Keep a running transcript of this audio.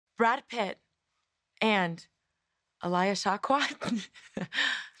Brad Pitt and Alia Shawkat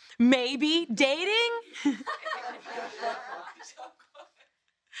maybe dating?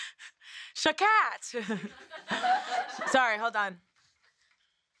 Shawkat. Sorry, hold on.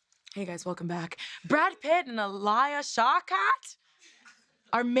 Hey guys, welcome back. Brad Pitt and Alia Shawkat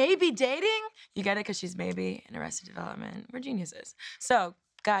are maybe dating? You get it? Because she's maybe in Arrested Development. We're geniuses. So,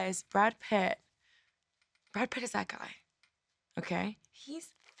 guys, Brad Pitt is that guy, okay? He's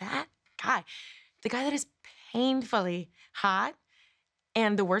that guy. The guy that is painfully hot.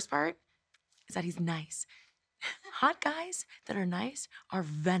 And the worst part is that he's nice. Hot guys that are nice are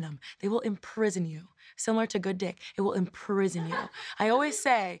venom. They will imprison you. Similar to good dick, it will imprison you. I always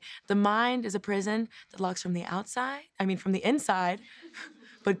say the mind is a prison that locks from the inside,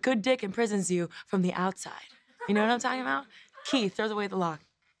 but good dick imprisons you from the outside. You know what I'm talking about? Keith throws away the lock.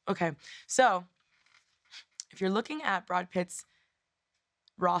 Okay, so if you're looking at Brad Pitt's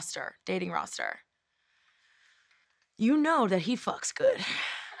dating roster, you know that he fucks good,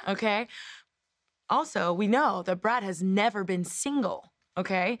 okay? Also, we know that Brad has never been single,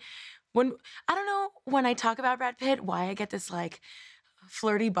 okay? I don't know when I talk about Brad Pitt, why I get this, like,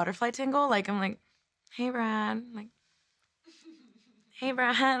 flirty butterfly tingle. Like, I'm like, hey, Brad. Like, hey,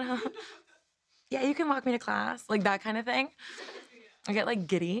 Brad. Yeah, you can walk me to class. Like, that kind of thing. I get, like,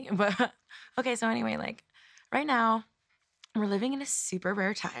 giddy. But, okay, so anyway, like, right now, we're living in a super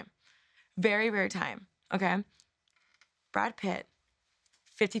rare time. Very rare time, okay? Brad Pitt,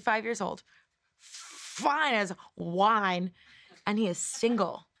 55 years old, fine as wine, and he is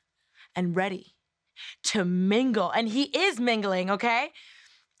single and ready to mingle. And he is mingling, okay?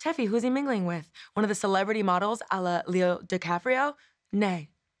 Tefi, who's he mingling with? One of the celebrity models a la Leo DiCaprio? Nay.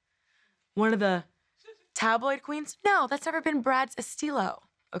 One of the tabloid queens? No, that's never been Brad's estilo,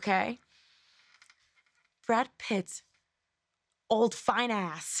 okay? Brad Pitt's old fine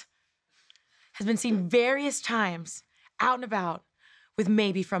ass has been seen various times out and about with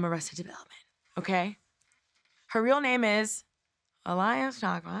maybe from Arrested Development, okay? Her real name is Alia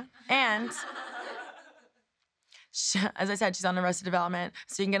Shawkat, and as I said, she's on Arrested Development,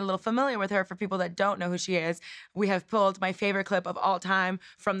 so you can get a little familiar with her for people that don't know who she is. We have pulled my favorite clip of all time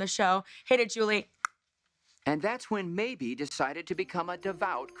from the show. Hit it, Julie. And that's when Maybe decided to become a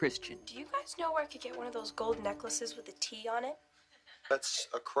devout Christian. Do you guys know where I could get one of those gold necklaces with a T on it? That's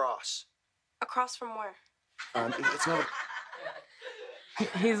a cross. A cross from where? It's not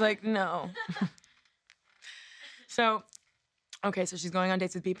a... He's like, no. So she's going on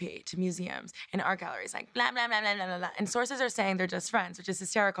dates with BP to museums and art galleries, like blah, blah, blah, blah, blah, blah. And sources are saying they're just friends, which is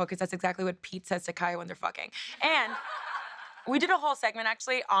hysterical because that's exactly what Pete says to Kaya when they're fucking. And we did a whole segment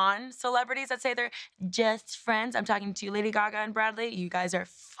actually on celebrities that say they're just friends. I'm talking to you, Lady Gaga and Bradley. You guys are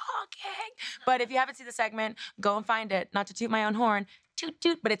fucking. But if you haven't seen the segment, go and find it. Not to toot my own horn, toot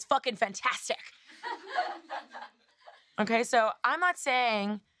toot, but it's fucking fantastic. Okay, so I'm not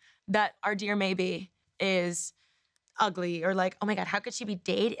saying that our dear Maybe is ugly or like, oh my God, how could he be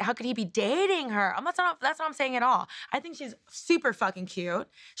dating her? That's not what I'm saying at all. I think she's super fucking cute.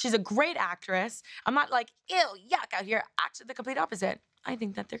 She's a great actress. I'm not like, ew, yuck out here. Actually, the complete opposite. I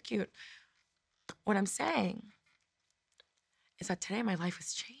think that they're cute. What I'm saying is that today my life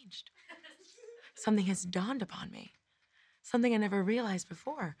has changed. Something has dawned upon me. Something I never realized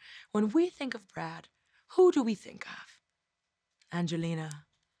before. When we think of Brad, who do we think of? Angelina,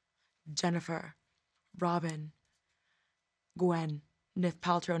 Jennifer, Robin, Gwen, Nith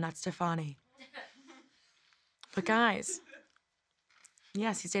Paltrow, not Stefani. But guys,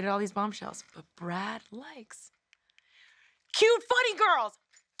 yes, he's dated all these bombshells, but Brad likes cute, funny girls.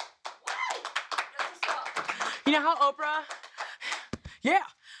 You know how Oprah,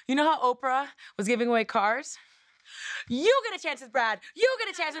 you know how Oprah was giving away cars? You get a chance with Brad. You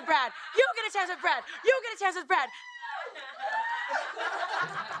get a chance with Brad. You get a chance with Brad. You get a chance with Brad.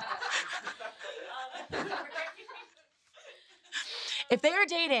 If they are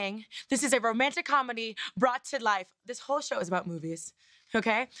dating, this is a romantic comedy brought to life. This whole show is about movies,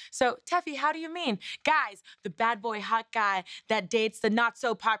 okay? So, Tefi, how do you mean? Guys, the bad boy hot guy that dates the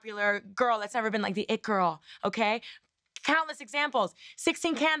not-so-popular girl that's never been like the it girl, okay? Countless examples.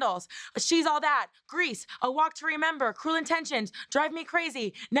 16 Candles, She's All That, Grease, A Walk to Remember, Cruel Intentions, Drive Me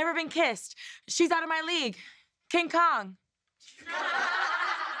Crazy, Never Been Kissed, She's Out of My League, King Kong.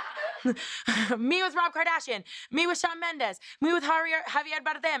 Me with Rob Kardashian, me with Shawn Mendes, me with Javier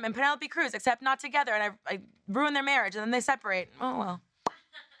Bardem and Penelope Cruz, except not together, and I ruined their marriage, and then they separate. Oh, well.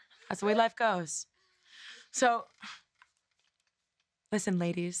 That's the way life goes. So, listen,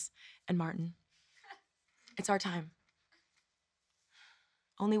 ladies and Martin, it's our time.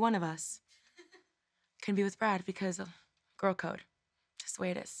 Only one of us can be with Brad because of girl code. Just the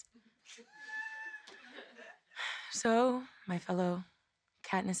way it is. So, my fellow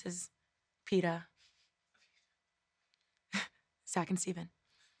Katnisses, PETA, Zach and Steven,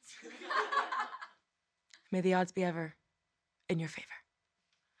 may the odds be ever in your favor.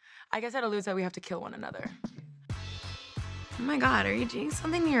 I guess at Alusa, we have to kill one another. Oh my God, are you doing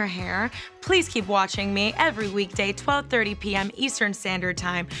something to your hair? Please keep watching me every weekday, 12:30 p.m. Eastern Standard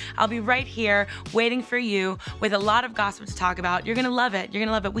Time. I'll be right here waiting for you with a lot of gossip to talk about. You're gonna love it. You're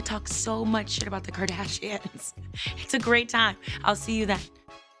gonna love it. We talk so much shit about the Kardashians. It's a great time. I'll see you then.